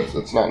darker.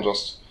 It's not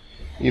just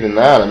even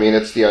that. I mean,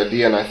 it's the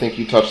idea, and I think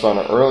you touched on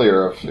it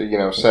earlier. Of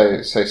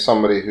say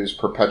somebody who's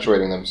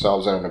perpetuating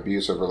themselves in an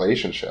abusive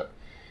relationship.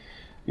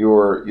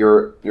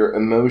 Your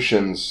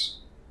emotions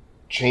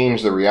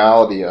change the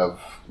reality of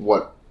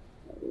what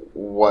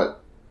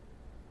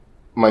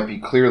might be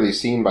clearly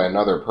seen by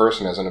another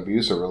person as an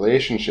abusive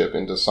relationship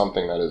into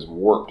something that is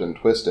warped and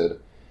twisted.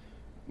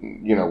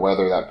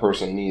 Whether that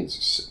person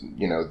needs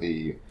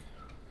the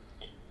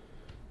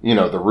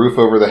roof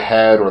over the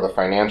head or the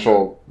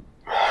financial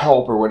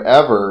help or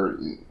whatever.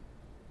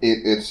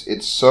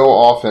 It so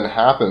often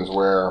happens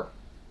where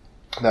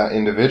that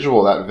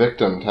individual, that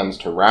victim, tends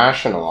to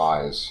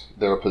rationalize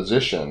their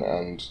position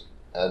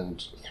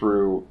and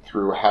through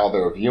how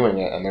they're viewing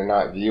it, and they're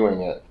not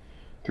viewing it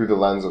through the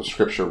lens of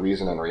scripture,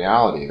 reason, and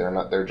reality.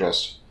 They're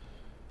just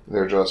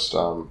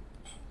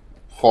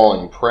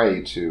falling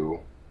prey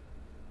to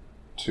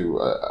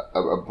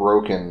a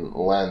broken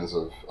lens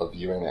of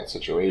viewing that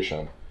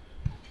situation.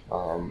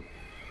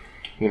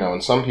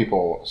 And some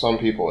people,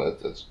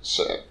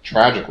 it's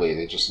tragically,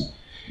 they just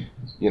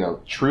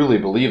truly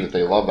believe that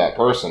they love that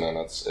person, and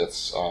it's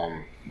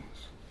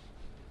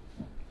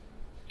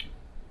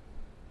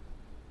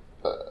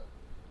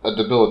a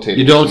debilitating.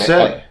 You don't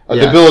say a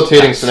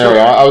debilitating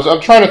scenario.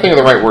 I'm trying to think of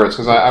the right words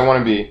because I want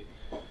to be,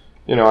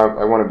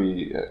 I want to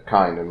be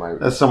kind in my.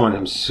 As someone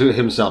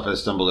himself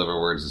has stumbled over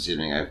words this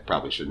evening, I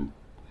probably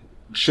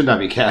should not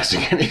be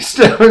casting any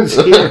stones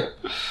here.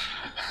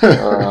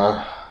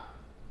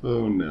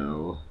 Oh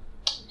no.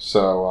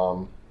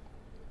 So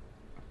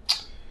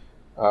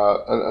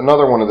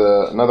another one of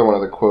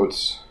the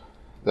quotes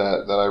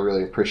that I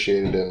really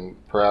appreciated, and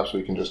perhaps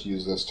we can just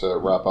use this to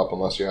wrap up,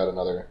 unless you had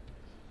another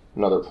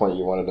point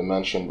you wanted to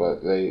mention.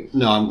 But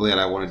no, I'm glad.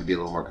 I wanted to be a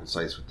little more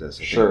concise with this.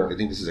 I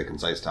think this is a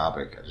concise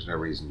topic. There's no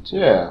reason to.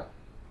 Yeah.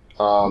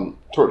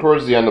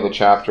 Towards the end of the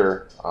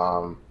chapter,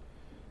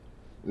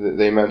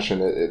 they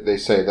mention it. They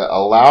say that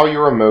allow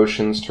your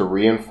emotions to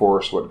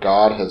reinforce what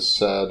God has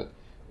said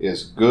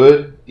is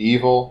good,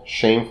 evil,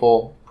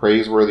 shameful,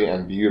 praiseworthy,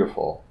 and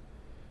beautiful.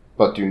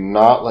 But do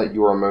not let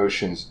your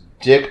emotions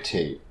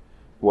dictate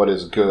what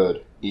is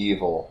good,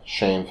 evil,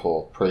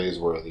 shameful,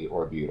 praiseworthy,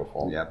 or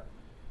beautiful. Yep.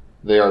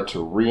 They are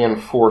to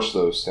reinforce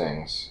those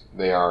things.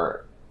 They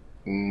are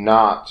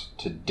not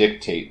to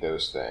dictate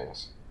those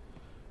things.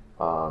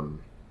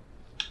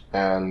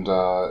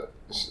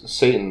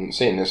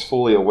 Satan is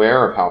fully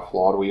aware of how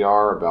flawed we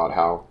are, about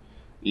how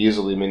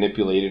easily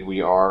manipulated we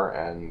are,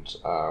 and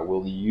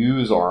will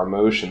use our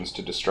emotions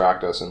to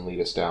distract us and lead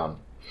us down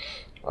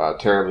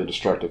terribly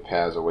destructive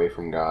paths away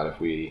from God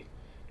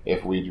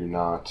if we do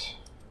not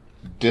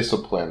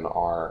discipline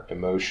our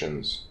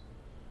emotions.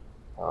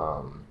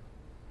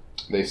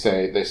 They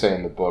say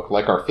in the book,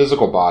 like our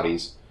physical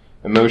bodies,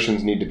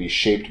 emotions need to be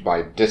shaped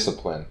by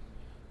discipline.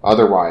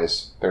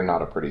 Otherwise, they're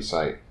not a pretty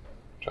sight.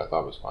 which I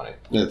thought was funny.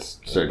 It's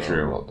so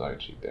true. Well, tongue in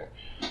cheek there.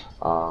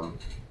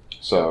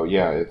 So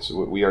yeah,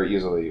 we are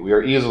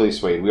easily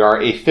swayed. We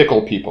are a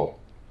fickle people,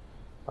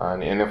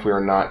 and if we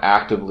are not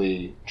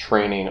actively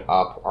training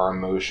up our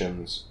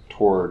emotions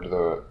toward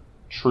the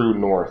true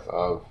north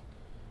of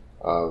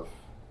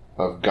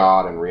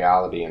God and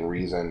reality and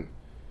reason,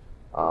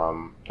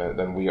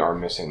 then we are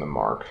missing the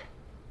mark,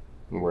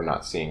 and we're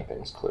not seeing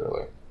things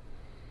clearly.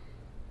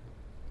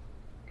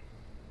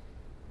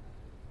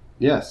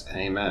 Yes,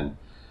 amen.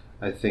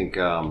 I think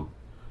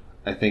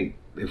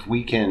if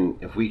we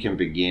can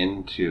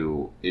begin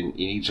to in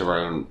each of our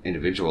own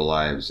individual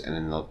lives and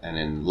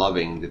in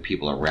loving the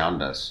people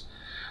around us,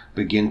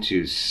 begin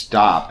to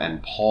stop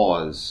and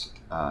pause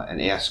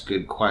and ask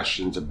good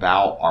questions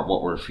about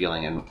what we're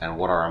feeling and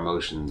what our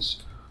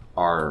emotions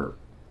are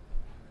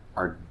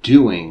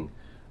doing,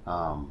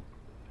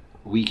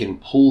 we can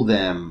pull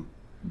them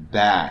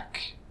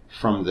back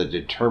from the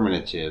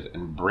determinative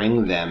and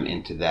bring them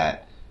into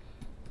that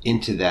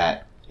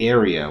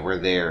area where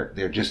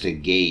they're just a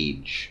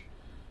gauge.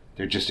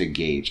 They're just a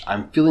gauge.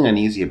 I'm feeling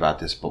uneasy about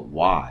this, but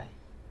why?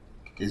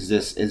 Is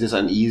this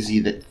uneasy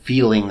that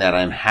feeling that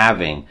I'm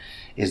having?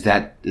 Is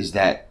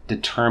that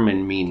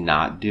determine me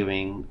not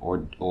doing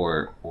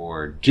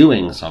or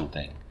doing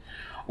something?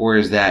 Or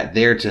is that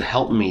there to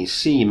help me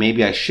see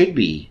maybe I should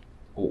be?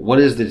 What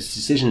is the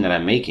decision that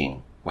I'm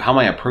making? How am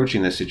I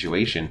approaching this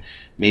situation?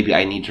 Maybe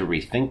I need to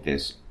rethink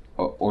this.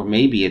 Or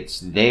maybe it's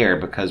there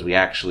because we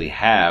actually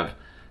have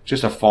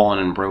just a fallen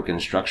and broken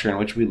structure in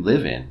which we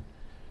live in.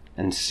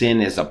 And sin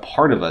is a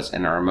part of us,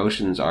 and our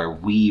emotions are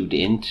weaved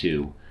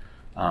into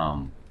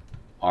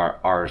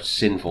our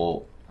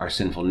sinful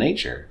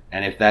nature.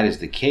 And if that is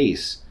the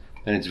case,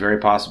 then it's very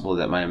possible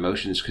that my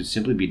emotions could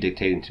simply be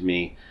dictating to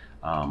me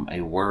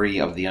a worry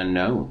of the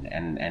unknown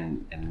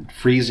and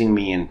freezing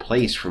me in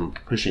place from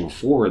pushing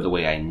forward the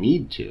way I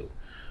need to.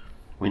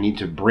 We need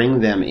to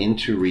bring them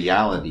into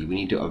reality. We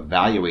need to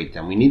evaluate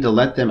them. We need to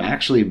let them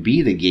actually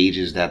be the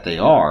gauges that they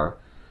are,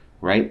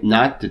 right?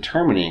 Not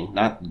determining,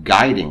 not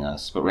guiding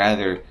us, but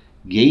rather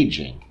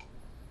gauging.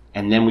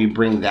 And then we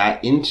bring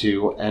that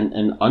into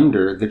and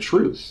under the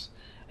truth.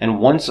 And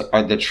once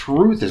the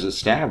truth is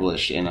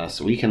established in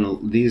us, we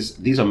can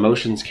these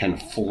emotions can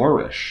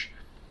flourish.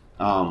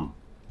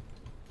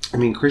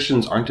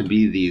 Christians aren't to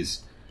be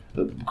these.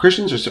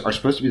 Christians are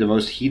supposed to be the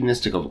most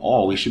hedonistic of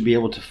all. We should be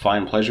able to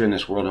find pleasure in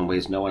this world in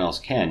ways no one else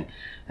can.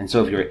 And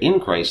so if you're in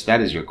Christ,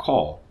 that is your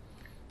call,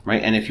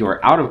 right? And if you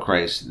are out of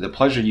Christ, the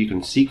pleasure you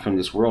can seek from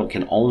this world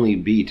can only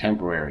be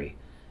temporary.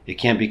 It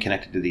can't be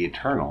connected to the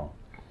eternal.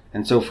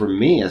 And so for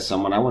me, as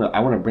someone, I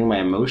want to bring my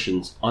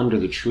emotions under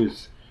the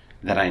truth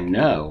that I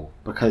know,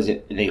 because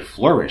they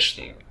flourish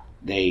there.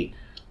 They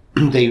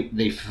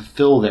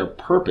fulfill their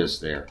purpose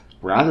there,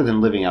 rather than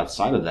living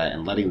outside of that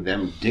and letting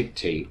them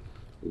dictate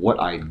what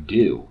I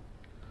do.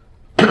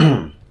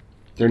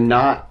 They're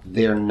not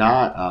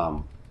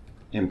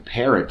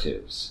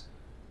imperatives.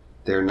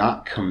 They're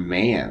not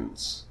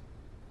commands,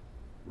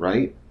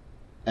 right?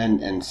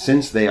 And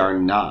since they are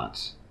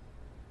not,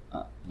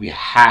 we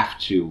have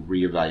to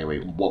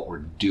reevaluate what we're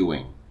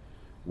doing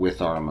with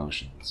our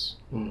emotions.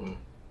 Mm-hmm.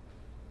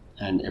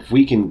 And if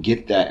we can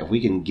get that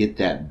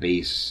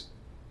base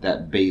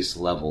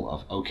level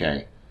of,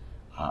 okay,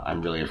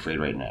 I'm really afraid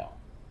right now.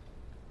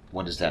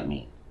 What does that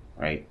mean,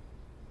 right?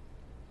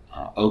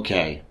 I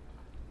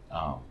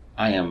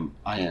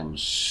am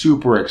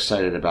super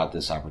excited about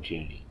this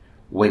opportunity.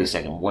 Wait a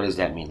second, what does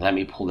that mean? Let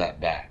me pull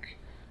that back.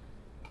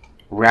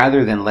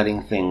 Rather than letting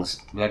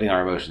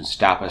our emotions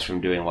stop us from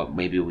doing what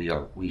maybe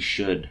we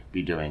should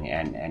be doing,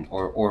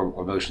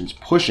 or emotions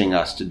pushing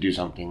us to do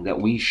something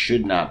that we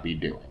should not be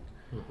doing.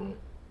 Mm-hmm.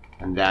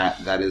 And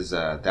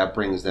that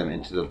brings them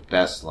into the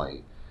best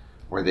light,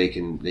 where they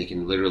can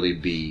literally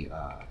be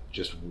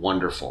just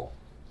wonderful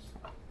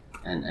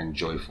and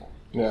joyful.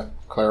 Yeah,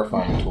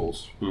 clarifying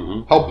tools.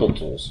 Mm-hmm. Helpful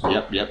tools.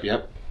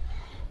 Yep.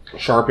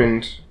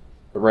 Sharpened,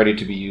 ready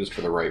to be used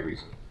for the right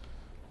reason.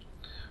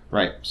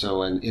 Right.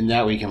 So in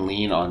that we can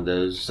lean on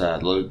those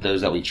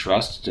that we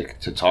trust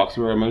to talk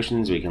through our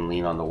emotions. We can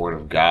lean on the Word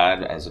of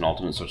God as an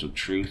ultimate source of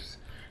truth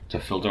to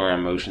filter our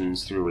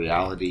emotions through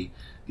reality.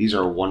 These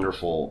are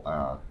wonderful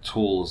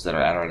tools that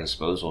are at our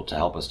disposal to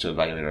help us to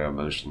evaluate our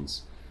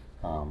emotions,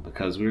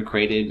 because we were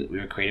created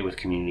with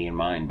community in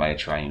mind by a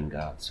triune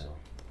God. So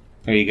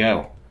there you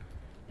go.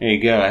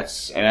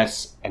 That's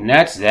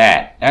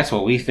that. That's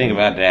what we think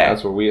about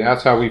that.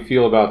 That's how we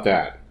feel about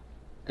that.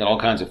 Got all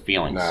kinds of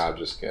feelings. Nah, I'm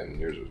just kidding.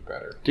 Yours was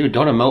better. Dude,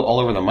 don't emote all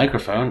over the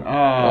microphone.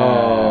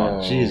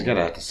 Oh, jeez,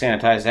 gotta have to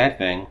sanitize that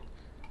thing.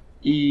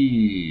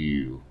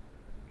 Ew.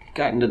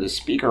 Got into the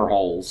speaker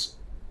holes.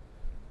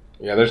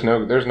 Yeah, there's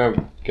no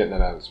getting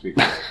it out of the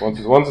speaker.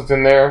 Once it's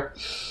in there,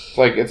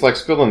 it's like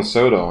spilling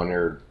soda on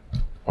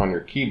your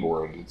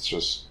keyboard. It's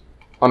just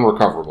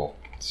unrecoverable.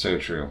 So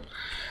true.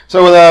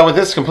 So with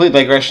this complete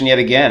digression yet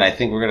again, I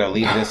think we're going to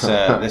leave this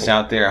this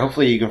out there.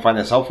 Hopefully you can find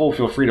this helpful.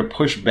 Feel free to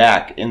push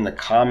back in the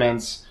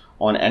comments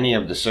on any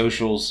of the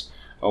socials,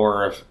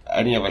 or if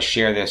any of us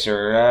share this,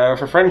 or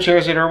if a friend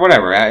shares it, or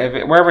whatever,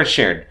 wherever it's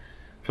shared.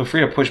 feel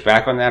free to push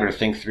back on that or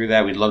think through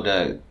that. We'd love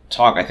to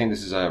talk. I think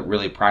this is a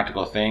really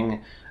practical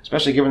thing,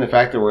 especially given the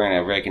fact that we're in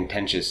a very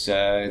contentious,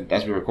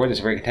 as we record this,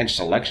 a very contentious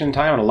election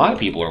time, and a lot of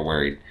people are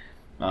worried.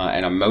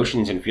 And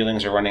emotions and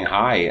feelings are running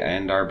high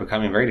and are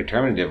becoming very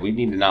determinative. We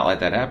need to not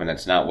let that happen.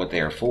 That's not what they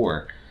are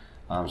for.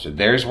 So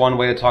there's one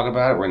way to talk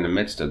about it. We're in the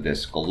midst of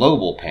this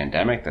global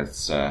pandemic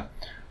that's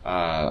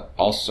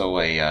also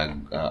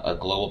a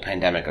global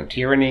pandemic of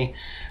tyranny.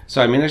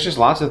 So, I mean, there's just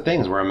lots of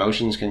things where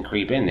emotions can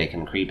creep in. They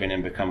can creep in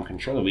and become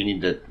controlled. We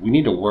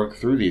need to work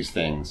through these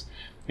things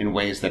in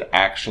ways that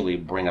actually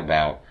bring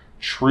about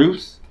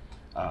truth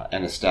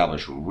and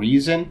establish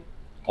reason,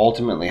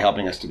 ultimately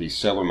helping us to be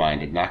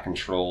sober-minded, not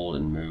controlled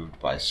and moved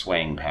by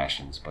swaying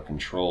passions, but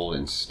controlled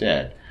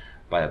instead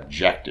by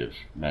objective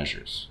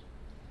measures.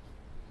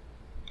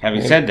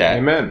 Having said that,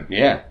 amen.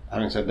 Yeah,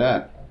 having said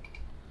that,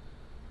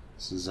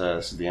 this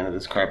is the end of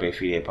this Carpe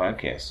Fide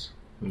podcast.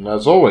 And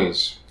as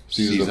always,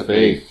 seize the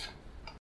faith.